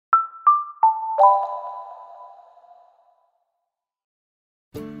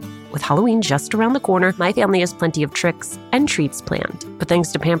With Halloween just around the corner, my family has plenty of tricks and treats planned. But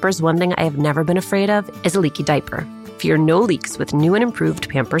thanks to Pampers, one thing I have never been afraid of is a leaky diaper. Fear no leaks with new and improved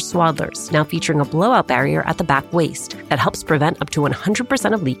Pampers Swaddlers, now featuring a blowout barrier at the back waist that helps prevent up to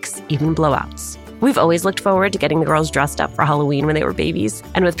 100% of leaks, even blowouts. We've always looked forward to getting the girls dressed up for Halloween when they were babies.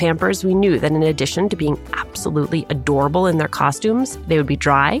 And with Pampers, we knew that in addition to being absolutely adorable in their costumes, they would be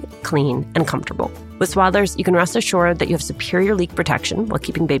dry, clean, and comfortable. With Swaddlers, you can rest assured that you have superior leak protection while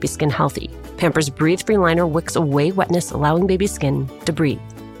keeping baby skin healthy. Pampers Breathe-Free Liner wicks away wetness, allowing baby skin to breathe,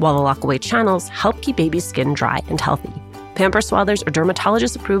 while the lock-away channels help keep baby skin dry and healthy. Pampers Swaddlers are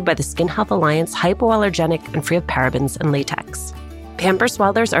dermatologist approved by the Skin Health Alliance, hypoallergenic, and free of parabens and latex. Pampers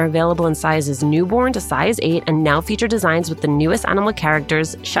Swaddlers are available in sizes newborn to size 8 and now feature designs with the newest animal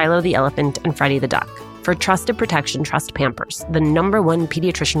characters, Shiloh the elephant and Freddie the duck. For trusted protection, trust Pampers, the #1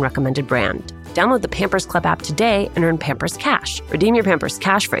 pediatrician recommended brand. Download the Pampers Club app today and earn Pampers Cash. Redeem your Pampers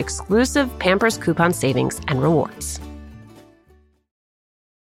Cash for exclusive Pampers coupon savings and rewards.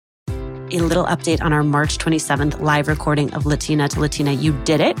 A little update on our March 27th live recording of Latina to Latina. You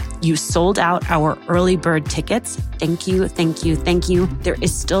did it. You sold out our early bird tickets. Thank you, thank you, thank you. There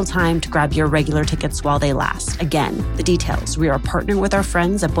is still time to grab your regular tickets while they last. Again, the details. We are partnering with our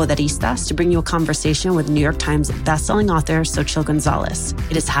friends at Poderistas to bring you a conversation with New York Times bestselling author Xochitl Gonzalez.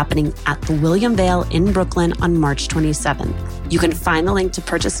 It is happening at the William Vale in Brooklyn on March 27th. You can find the link to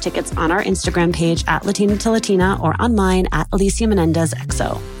purchase tickets on our Instagram page at Latina to Latina or online at Alicia Menendez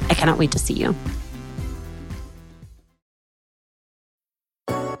XO. I cannot wait to see you.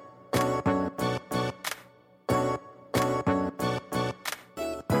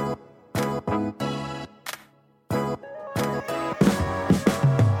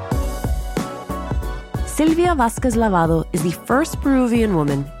 Silvia Vasquez-Lavado is the first Peruvian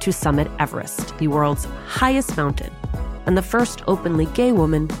woman to summit Everest, the world's highest mountain, and the first openly gay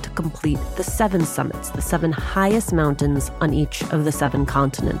woman to complete the 7 summits, the 7 highest mountains on each of the 7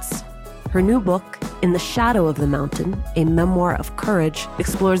 continents. Her new book, In the Shadow of the Mountain, a memoir of courage,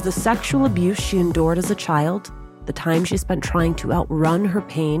 explores the sexual abuse she endured as a child, the time she spent trying to outrun her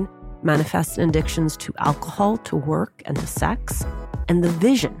pain, manifest in addictions to alcohol, to work, and to sex, and the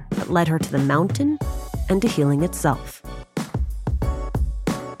vision that led her to the mountain and to healing itself.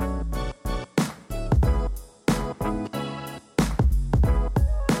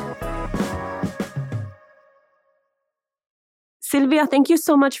 Silvia, thank you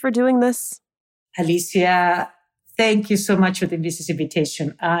so much for doing this. Alicia, thank you so much for this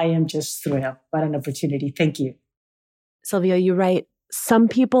invitation. I am just thrilled. What an opportunity. Thank you. Silvia, you write, some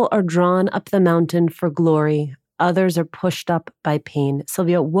people are drawn up the mountain for glory. Others are pushed up by pain.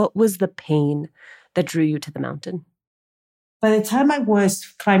 Silvia, what was the pain that drew you to the mountain? By the time I was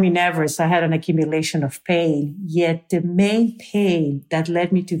climbing Everest, I had an accumulation of pain. Yet the main pain that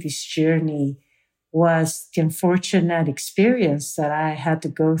led me to this journey was the unfortunate experience that I had to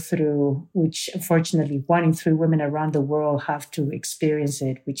go through, which unfortunately 1 in 3 women around the world have to experience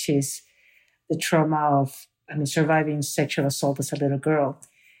it, which is the trauma of surviving sexual assault as a little girl.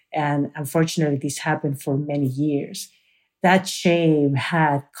 And unfortunately, this happened for many years. That shame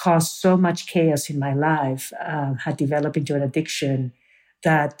had caused so much chaos in my life, had developed into an addiction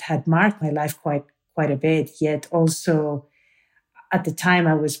that had marked my life quite a bit, yet also at the time,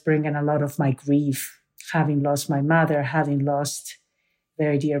 I was bringing a lot of my grief, having lost my mother, having lost a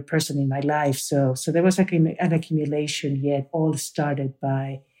very dear person in my life. So there was an accumulation, yet all started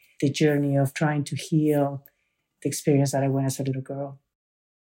by the journey of trying to heal the experience that I went as a little girl.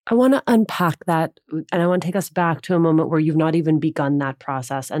 I want to unpack that, and I want to take us back to a moment where you've not even begun that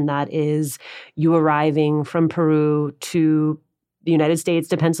process, and that is you arriving from Peru to the United States,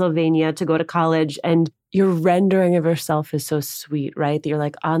 to Pennsylvania, to go to college, and your rendering of yourself is so sweet, right? That you're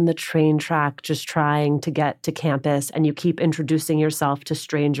like on the train track, just trying to get to campus, and you keep introducing yourself to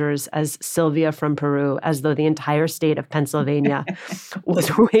strangers as Silvia from Peru, as though the entire state of Pennsylvania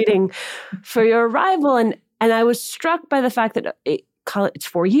was waiting for your arrival. And I was struck by the fact that it's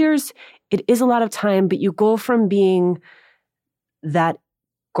 4 years, it is a lot of time, but you go from being that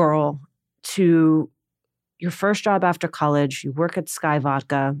girl to your first job after college, you work at Sky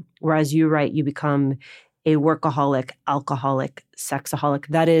Vodka, whereas you write, you become a workaholic, alcoholic, sexaholic.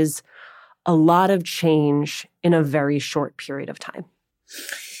 That is a lot of change in a very short period of time.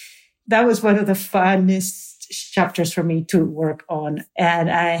 That was one of the funnest chapters for me to work on.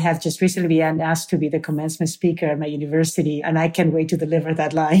 And I have just recently been asked to be the commencement speaker at my university, and I can't wait to deliver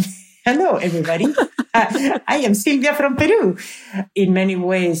that line. Hello, everybody. I am Silvia from Peru. In many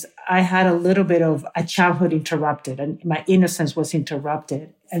ways, I had a little bit of a childhood interrupted and my innocence was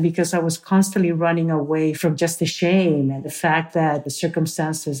interrupted. And because I was constantly running away from just the shame and the fact that the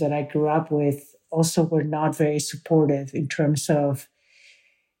circumstances that I grew up with also were not very supportive in terms of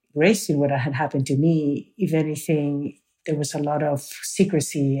embracing what had happened to me. If anything, there was a lot of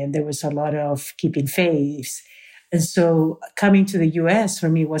secrecy and there was a lot of keeping faith. And so coming to the US for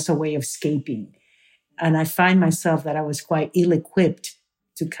me was a way of escaping. And I find myself that I was quite ill-equipped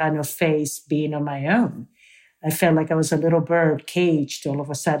to kind of face being on my own. I felt like I was a little bird caged. All of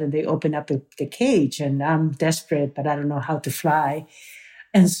a sudden, they open up the cage and I'm desperate, but I don't know how to fly.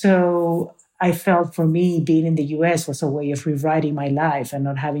 And so I felt for me, being in the US was a way of rewriting my life and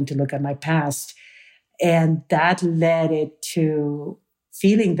not having to look at my past. And that led it to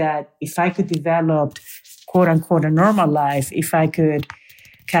feeling that if I could develop, quote unquote, a normal life, if I could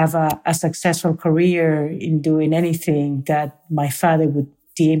have a successful career in doing anything that my father would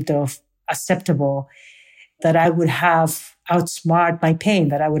deem of acceptable, that I would have outsmart my pain,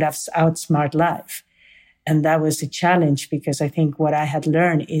 that I would have outsmart life. And that was a challenge because I think what I had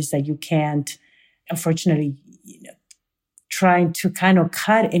learned is that you can't, unfortunately, trying to kind of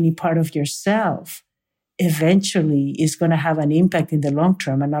cut any part of yourself eventually is going to have an impact in the long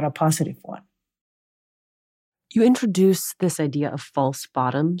term and not a positive one. You introduce this idea of false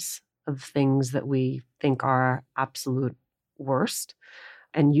bottoms, of things that we think are our absolute worst.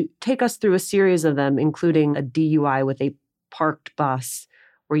 And you take us through a series of them, including a DUI with a parked bus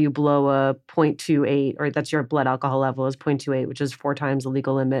where you blow a 0.28, or that's your blood alcohol level is 0.28, which is 4 times the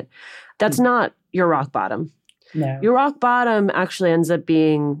legal limit. That's not your rock bottom. No. Your rock bottom actually ends up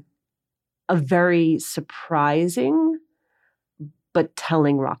being a very surprising but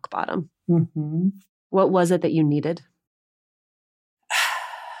telling rock bottom. Mm-hmm. What was it that you needed?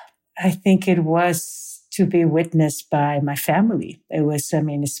 I think it was to be witnessed by my family. It was,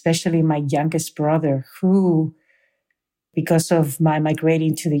 especially my youngest brother, who, because of my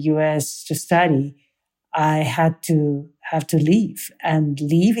migrating to the US to study, I had to leave. And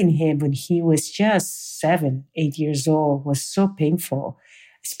leaving him when he was just 7, 8 years old was so painful,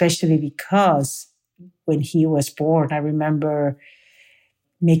 especially because when he was born, I remember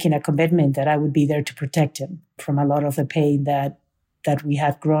making a commitment that I would be there to protect him from a lot of the pain that we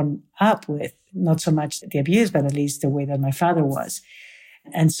had grown up with. Not so much the abuse, but at least the way that my father was.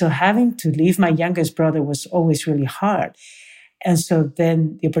 And so having to leave my youngest brother was always really hard. And so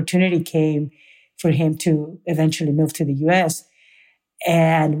then the opportunity came for him to eventually move to the US.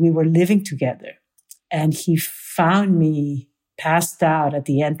 And we were living together. And he found me passed out at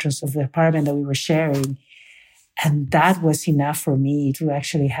the entrance of the apartment that we were sharing. And that was enough for me to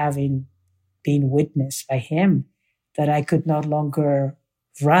actually having been witnessed by him that I could no longer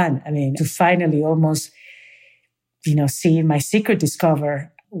run. To finally almost, see my secret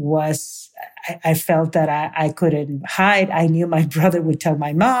discover was, I felt that I couldn't hide. I knew my brother would tell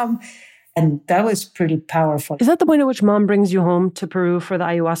my mom. And that was pretty powerful. Is that the point at which mom brings you home to Peru for the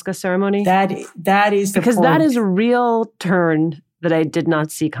ayahuasca ceremony? That is the because point. That is a real turn that I did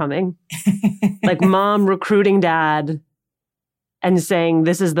not see coming. Like mom recruiting dad and saying,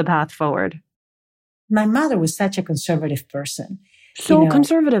 this is the path forward. My mother was such a conservative person. So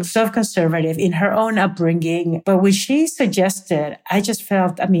conservative. So conservative in her own upbringing. But when she suggested, I just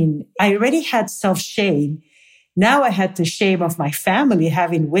felt, I already had self-shame. Now I had the shame of my family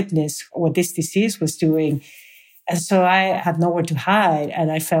having witnessed what this disease was doing. And so I had nowhere to hide.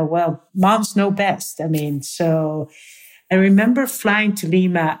 And I felt, well, moms know best. So I remember flying to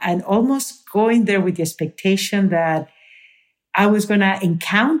Lima and almost going there with the expectation that I was going to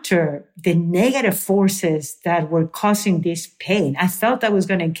encounter the negative forces that were causing this pain. I felt I was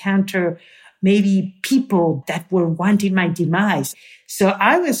going to encounter maybe people that were wanting my demise. So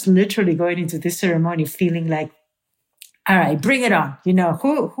I was literally going into this ceremony feeling like, all right, bring it on.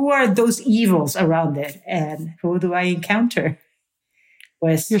 Who are those evils around it? And who do I encounter?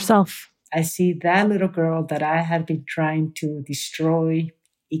 Was yourself. I see that little girl that I had been trying to destroy,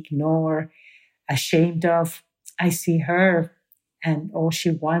 ignore, ashamed of. I see her, and all she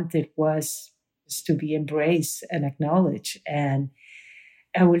wanted was to be embraced and acknowledged. And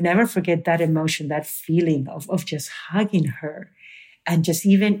I will never forget that emotion, that feeling of just hugging her. And just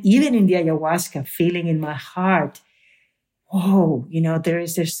even in the ayahuasca, feeling in my heart, oh,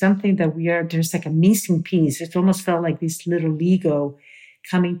 there's something that there's like a missing piece. It almost felt like this little Lego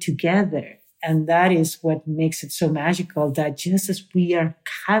coming together. And that is what makes it so magical, that just as we are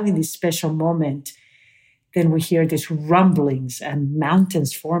having this special moment, then we hear these rumblings and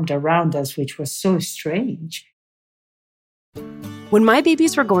mountains formed around us, which was so strange. When my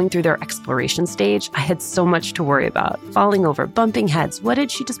babies were going through their exploration stage, I had so much to worry about. Falling over, bumping heads. What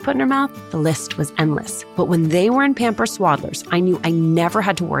did she just put in her mouth? The list was endless. But when they were in Pampers Swaddlers, I knew I never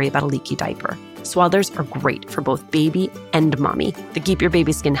had to worry about a leaky diaper. Swaddlers are great for both baby and mommy. They keep your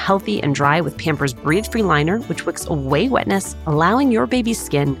baby's skin healthy and dry with Pampers Breathe-Free Liner, which wicks away wetness, allowing your baby's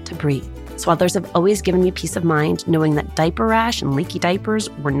skin to breathe. Swaddlers have always given me peace of mind knowing that diaper rash and leaky diapers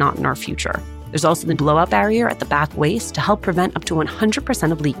were not in our future. There's also the blowout barrier at the back waist to help prevent up to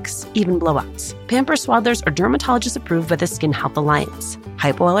 100% of leaks, even blowouts. Pampers Swaddlers are dermatologist approved by the Skin Health Alliance,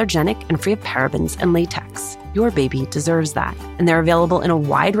 hypoallergenic and free of parabens and latex. Your baby deserves that. And they're available in a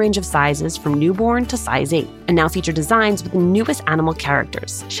wide range of sizes from newborn to size 8, and now feature designs with the newest animal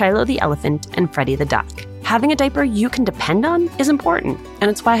characters, Shiloh the elephant and Freddie the duck. Having a diaper you can depend on is important,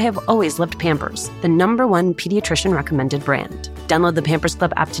 and it's why I have always loved Pampers, the #1 pediatrician recommended brand. Download the Pampers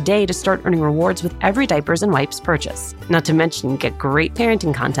Club app today to start earning rewards with every diapers and wipes purchase. Not to mention, get great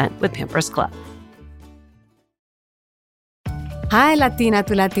parenting content with Pampers Club. Hi, Latina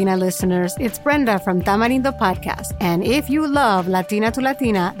to Latina listeners. It's Brenda from Tamarindo Podcast. And if you love Latina to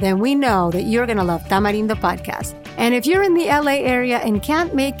Latina, then we know that you're going to love Tamarindo Podcast. And if you're in the LA area and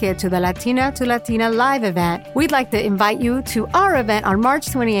can't make it to the Latina to Latina live event, we'd like to invite you to our event on March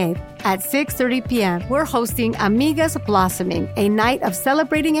 28th. At 6:30 p.m., we're hosting Amigas Blossoming, a night of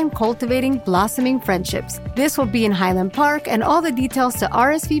celebrating and cultivating blossoming friendships. This will be in Highland Park, and all the details to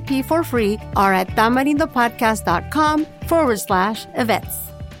RSVP for free are at tamarindopodcast.com/events.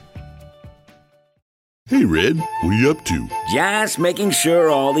 Hey, Red, what are you up to? Just making sure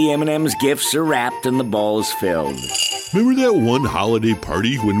all the M&M's gifts are wrapped and the ball's filled. Remember that one holiday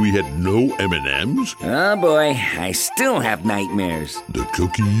party when we had no M&Ms? Oh boy, I still have nightmares. The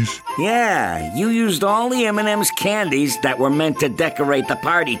cookies? Yeah, you used all the M&M's candies that were meant to decorate the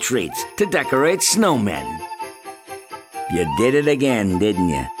party treats, to decorate snowmen. You did it again, didn't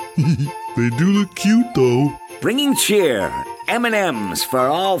you? They do look cute, though. Bringing cheer, M&M's for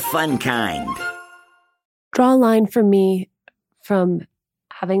all fun kind. Draw a line for me from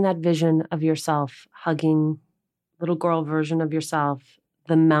having that vision of yourself, hugging little girl version of yourself,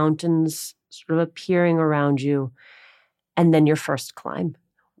 the mountains sort of appearing around you, and then your first climb.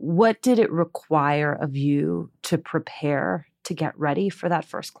 What did it require of you to prepare to get ready for that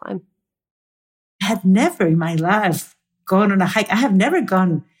first climb? I had never in my life gone on a hike. I have never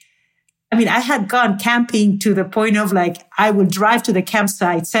gone. I had gone camping to the point of I would drive to the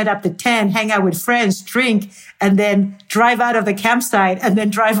campsite, set up the tent, hang out with friends, drink, and then drive out of the campsite and then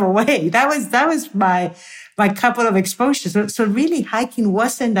drive away. That was my couple of exposures. So really hiking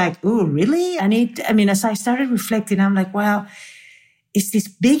wasn't ooh, really? As I started reflecting, I'm like, well, it's this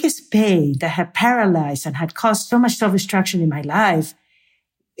biggest pain that had paralyzed and had caused so much self-destruction in my life.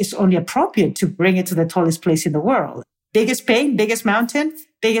 It's only appropriate to bring it to the tallest place in the world. Biggest pain, biggest mountain,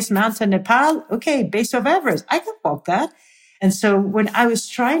 Nepal. Okay, base of Everest. I can walk that. And so when I was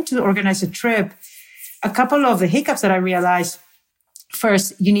trying to organize a trip, a couple of the hiccups that I realized,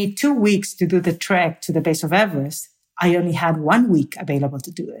 first, you need 2 weeks to do the trek to the base of Everest. I only had 1 week available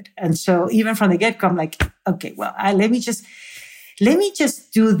to do it. And so even from the get-go, I'm like, okay, well, let me just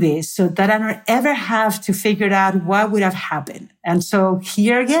do this so that I don't ever have to figure out what would have happened. And so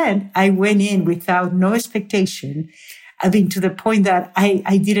here again, I went in without no expectation. To the point that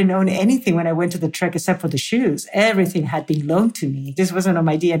I didn't own anything when I went to the trek except for the shoes. Everything had been loaned to me. This wasn't on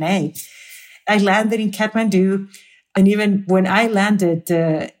my DNA. I landed in Kathmandu. And even when I landed,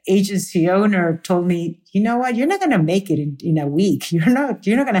 the agency owner told me, you know what, you're not going to make it in a week. You're not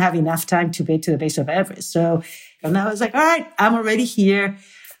going to have enough time to get to the base of Everest. So, and I was like, all right, I'm already here.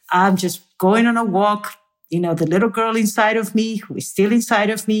 I'm just going on a walk. The little girl inside of me, who is still inside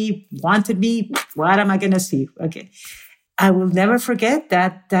of me, wanted me. What am I going to see? Okay. I will never forget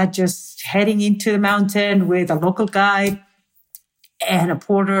that just heading into the mountain with a local guide and a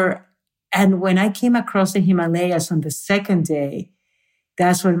porter. And when I came across the Himalayas on the second day,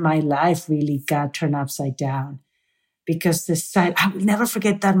 that's when my life really got turned upside down. Because I will never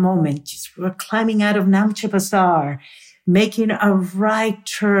forget that moment. Just we're climbing out of Namche Bazaar, making a right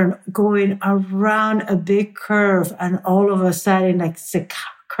turn, going around a big curve. And all of a sudden, the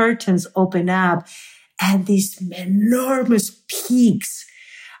curtains open up. And these enormous peaks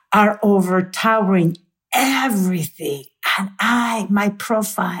are overtowering everything. And my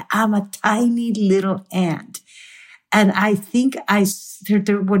profile, I'm a tiny little ant. And I think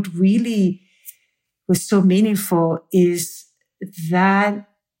what really was so meaningful is that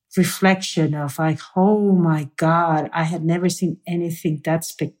reflection of oh my God, I had never seen anything that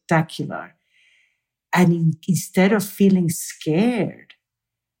spectacular. And instead of feeling scared,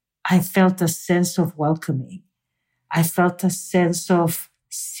 I felt a sense of welcoming. I felt a sense of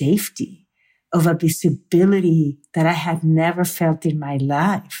safety, of a visibility that I had never felt in my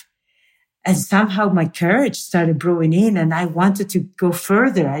life. And somehow my courage started brewing in and I wanted to go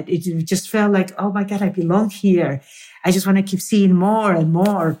further. It just felt like, oh my God, I belong here. I just want to keep seeing more and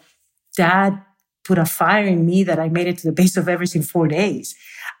more. That put a fire in me that I made it to the base of Everest in 4 days.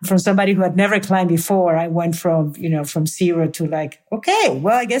 From somebody who had never climbed before, I went from zero to like, okay,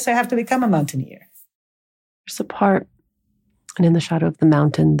 well, I guess I have to become a mountaineer. There's a part and in the shadow of the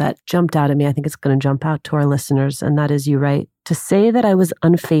mountain that jumped out at me. I think it's going to jump out to our listeners. And that is, you write, to say that I was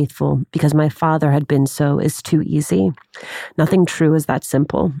unfaithful because my father had been so is too easy. Nothing true is that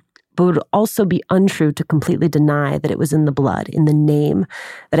simple. But it would also be untrue to completely deny that it was in the blood, in the name,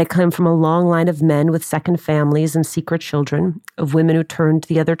 that I come from a long line of men with second families and secret children, of women who turned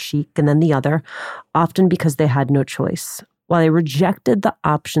the other cheek and then the other, often because they had no choice. While I rejected the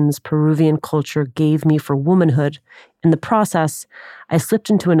options Peruvian culture gave me for womanhood, in the process, I slipped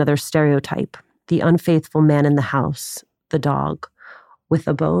into another stereotype, the unfaithful man in the house, the dog, with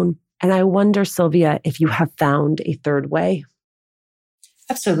a bone. And I wonder, Silvia, if you have found a third way.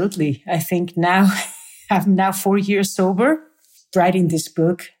 Absolutely. I think I'm now 4 years sober. Writing this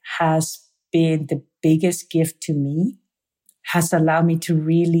book has been the biggest gift to me, has allowed me to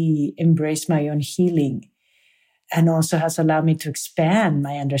really embrace my own healing, and also has allowed me to expand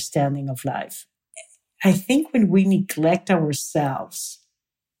my understanding of life. I think when we neglect ourselves,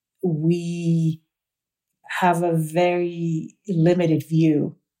 we have a very limited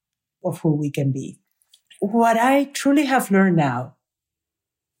view of who we can be. What I truly have learned now,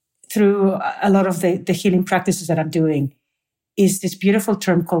 through a lot of the healing practices that I'm doing, is this beautiful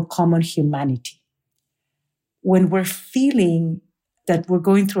term called common humanity. When we're feeling that we're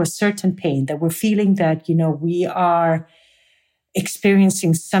going through a certain pain, that we're feeling that, we are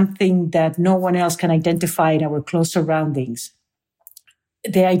experiencing something that no one else can identify in our close surroundings,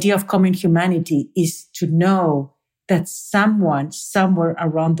 the idea of common humanity is to know that someone somewhere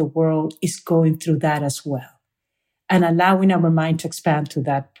around the world is going through that as well, and allowing our mind to expand to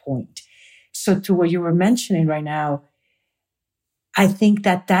that point. So to what you were mentioning right now, I think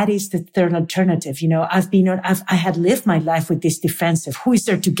that is the third alternative. I had lived my life with this defensive, who is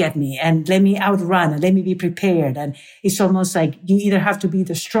there to get me? And let me outrun and let me be prepared. And it's almost like you either have to be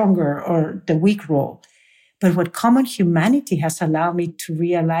the stronger or the weak role. But what common humanity has allowed me to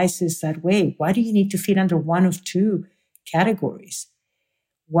realize is that, wait, why do you need to fit under one of two categories?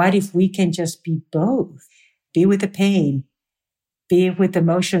 What if we can just be both? Be with the pain, be with the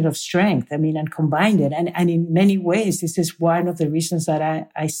emotion of strength, and combine it. And in many ways, this is one of the reasons that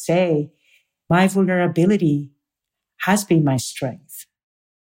I say my vulnerability has been my strength.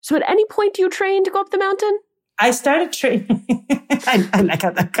 So at any point do you train to go up the mountain? I started training. I like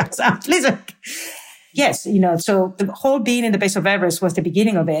how that comes out. Listen. Yes, so the whole being in the base of Everest was the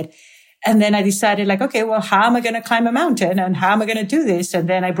beginning of it. And then I decided okay, well, how am I going to climb a mountain and how am I going to do this? And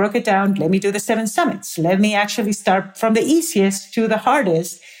then I broke it down. Let me do the 7 summits. Let me actually start from the easiest to the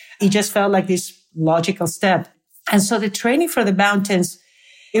hardest. It just felt like this logical step. And so the training for the mountains,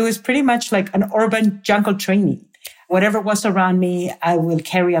 it was pretty much like an urban jungle training. Whatever was around me, I will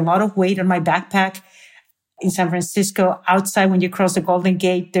carry a lot of weight on my backpack. In San Francisco, outside when you cross the Golden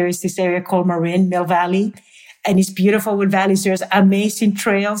Gate, there is this area called Mill Valley. And it's beautiful with valleys. There's amazing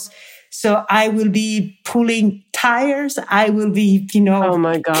trails. So I will be pulling tires. I will be, oh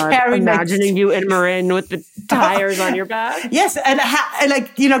my God, imagining you in Marin with the tires on your back. Yes. And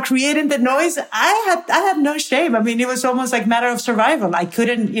creating the noise. I had no shame. It was almost like matter of survival. I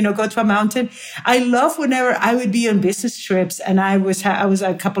couldn't, go to a mountain. I love whenever I would be on business trips and I was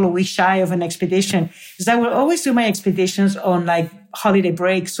a couple of weeks shy of an expedition, because I would always do my expeditions on holiday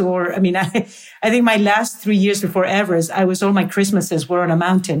breaks or, I think my last 3 years before Everest, all my Christmases were on a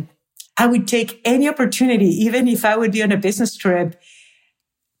mountain. I would take any opportunity, even if I would be on a business trip,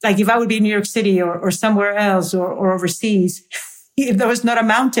 like if I would be in New York City or somewhere else or overseas, if there was not a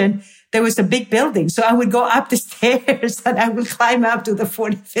mountain, there was a big building. So I would go up the stairs and I would climb up to the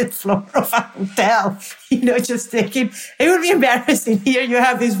 45th floor of a hotel, just thinking, it would be embarrassing. Here you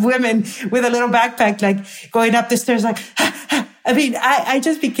have these women with a little backpack, going up the stairs, I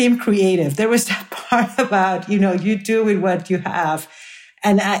just became creative. There was that part about, you do with what you have.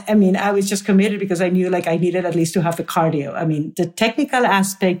 And I was just committed because I knew I needed at least to have the cardio. The technical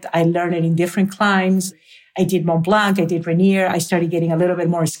aspect, I learned it in different climbs. I did Mont Blanc, I did Rainier. I started getting a little bit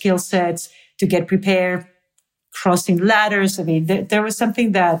more skill sets to get prepared, crossing ladders. There was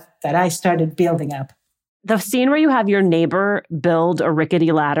something that I started building up. The scene where you have your neighbor build a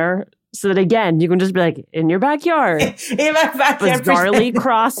rickety ladder, So that, again, you can just be like, in your backyard. In my backyard. Bizarrely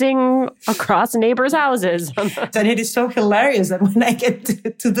crossing across neighbors' houses. And it is so hilarious that when I get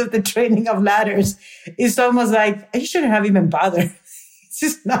to do the training of ladders, it's almost like, I shouldn't have even bothered. It's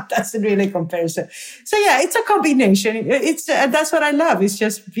just not, that's really a comparison. So yeah, it's a combination. That's what I love. It's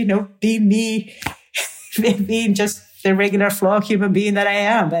just, being me, being just the regular flawed human being that I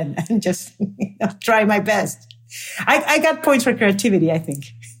am and just try my best. I got points for creativity, I think.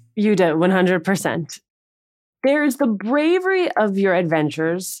 You do, 100%. There's the bravery of your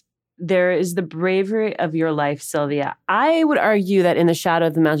adventures. There is the bravery of your life, Silvia. I would argue that In the Shadow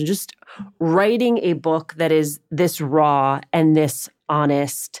of the Mountain, just writing a book that is this raw and this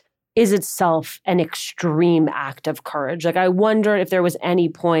honest is itself an extreme act of courage. Like, I wonder if there was any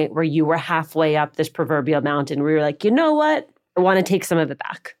point where you were halfway up this proverbial mountain where you're like, you know what? I want to take some of it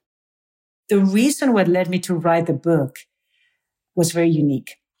back. The reason what led me to write the book was very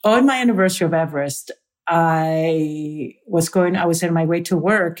unique. On my anniversary of Everest, I was on my way to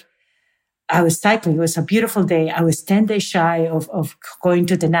work. I was cycling. It was a beautiful day. I was 10 days shy of going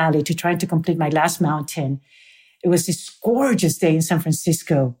to Denali to try to complete my last mountain. It was this gorgeous day in San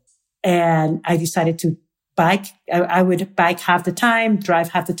Francisco. And I decided to bike. I would bike half the time, drive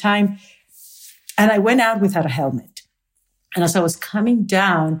half the time. And I went out without a helmet. And as I was coming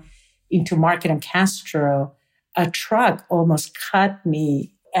down into Market and Castro, a truck almost cut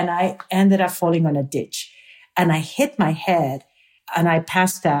me. And I ended up falling on a ditch. And I hit my head and I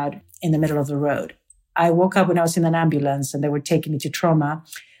passed out in the middle of the road. I woke up when I was in an ambulance and they were taking me to trauma.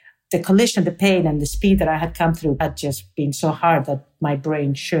 The collision, the pain and the speed that I had come through had just been so hard that my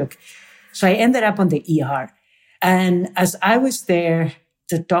brain shook. So I ended up on the ER. And as I was there,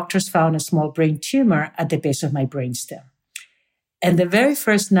 the doctors found a small brain tumor at the base of my brainstem. And the very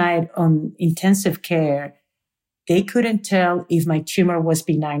first night on intensive care, they couldn't tell if my tumor was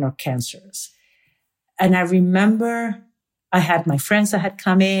benign or cancerous. And I remember I had my friends that had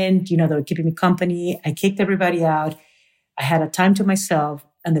come in, they were keeping me company. I kicked everybody out. I had a time to myself.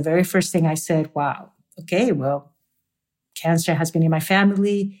 And the very first thing I said, wow, okay, well, cancer has been in my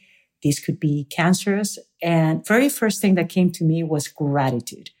family. This could be cancerous. And very first thing that came to me was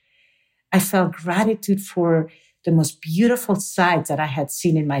gratitude. I felt gratitude for the most beautiful sights that I had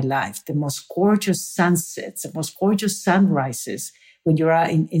seen in my life, the most gorgeous sunsets, the most gorgeous sunrises when you're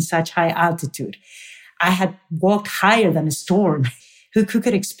in such high altitude. I had walked higher than a storm. Who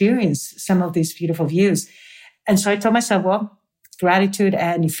could experience some of these beautiful views? And so I told myself, well, gratitude.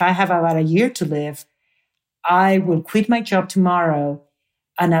 And if I have about a year to live, I will quit my job tomorrow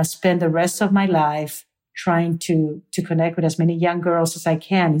and I'll spend the rest of my life trying to connect with as many young girls as I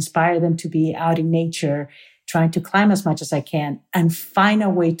can, inspire them to be out in nature, trying to climb as much as I can, and find a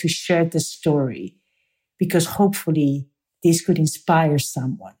way to share the story, because hopefully this could inspire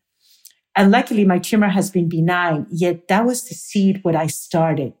someone. And luckily, my tumor has been benign, yet that was the seed where I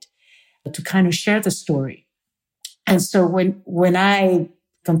started to kind of share the story. And so when I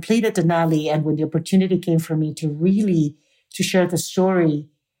completed Denali and when the opportunity came for me to share the story,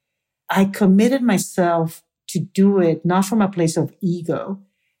 I committed myself to do it not from a place of ego,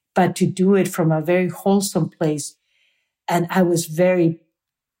 but to do it from a very wholesome place. And I was very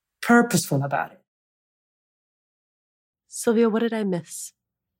purposeful about it. Silvia, what did I miss?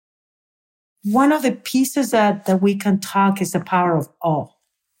 One of the pieces that we can talk is the power of awe.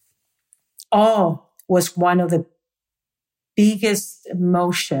 Awe was one of the biggest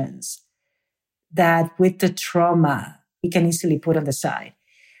emotions that with the trauma, we can easily put on the side.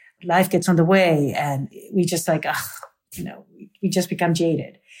 Life gets on the way and we just we just become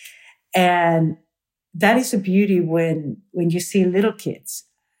jaded. And that is a beauty when you see little kids.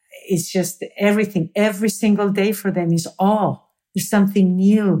 It's just everything, every single day for them is awe. There's something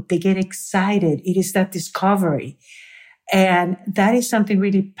new. They get excited. It is that discovery. And that is something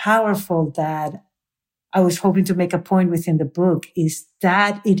really powerful that I was hoping to make a point within the book, is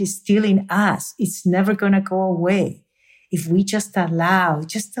that it is still in us. It's never going to go away if we just allow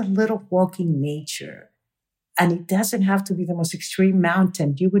just a little walk in nature. And it doesn't have to be the most extreme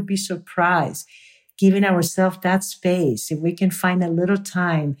mountain. You would be surprised, giving ourselves that space. If we can find a little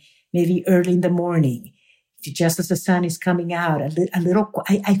time, maybe early in the morning, just as the sun is coming out, I think a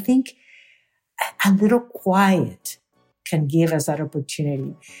little quiet can give us that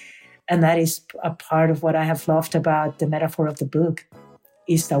opportunity. And that is a part of what I have loved about the metaphor of the book,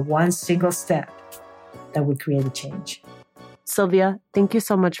 is the one single step that will create a change. Silvia, thank you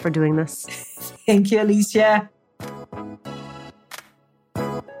so much for doing this. Thank you, Alicia.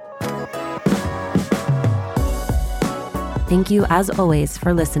 Thank you, as always,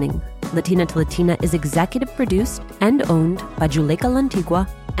 for listening. Latina to Latina is executive produced and owned by Juleka Lantigua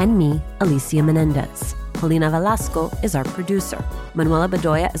and me, Alicia Menendez. Paulina Velasco is our producer. Manuela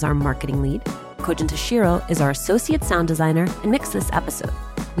Bedoya is our marketing lead. Kojin Tashiro is our associate sound designer and mixed this episode.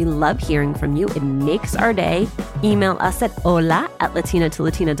 We love hearing from you. It makes our day. Email us at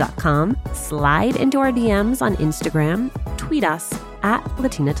hola@latinatolatina.com. Slide into our DMs on Instagram. Tweet us at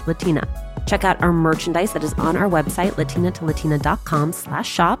latinatolatina. Check out our merchandise that is on our website,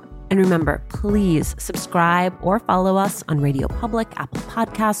 latinatolatina.com/shop. And remember, please subscribe or follow us on Radio Public, Apple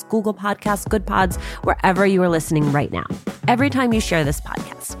Podcasts, Google Podcasts, Good Pods, wherever you are listening right now. Every time you share this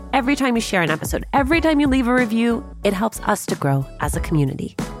podcast, every time you share an episode, every time you leave a review, it helps us to grow as a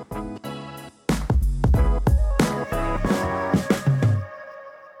community.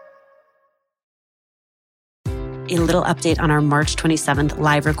 A little update on our March 27th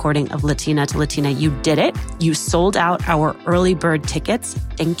live recording of Latina to Latina. You did it. You sold out our early bird tickets.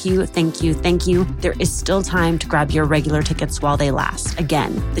 Thank you, thank you, thank you. There is still time to grab your regular tickets while they last.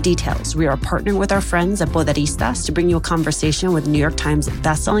 Again, the details. We are partnering with our friends at Poderistas to bring you a conversation with New York Times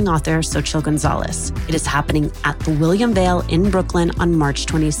bestselling author Xochitl Gonzalez. It is happening at the William Vale in Brooklyn on March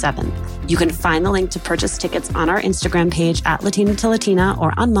 27th. You can find the link to purchase tickets on our Instagram page at Latina to Latina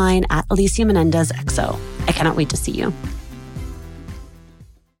or on mine at Alicia Menendez XO. I cannot wait to see you.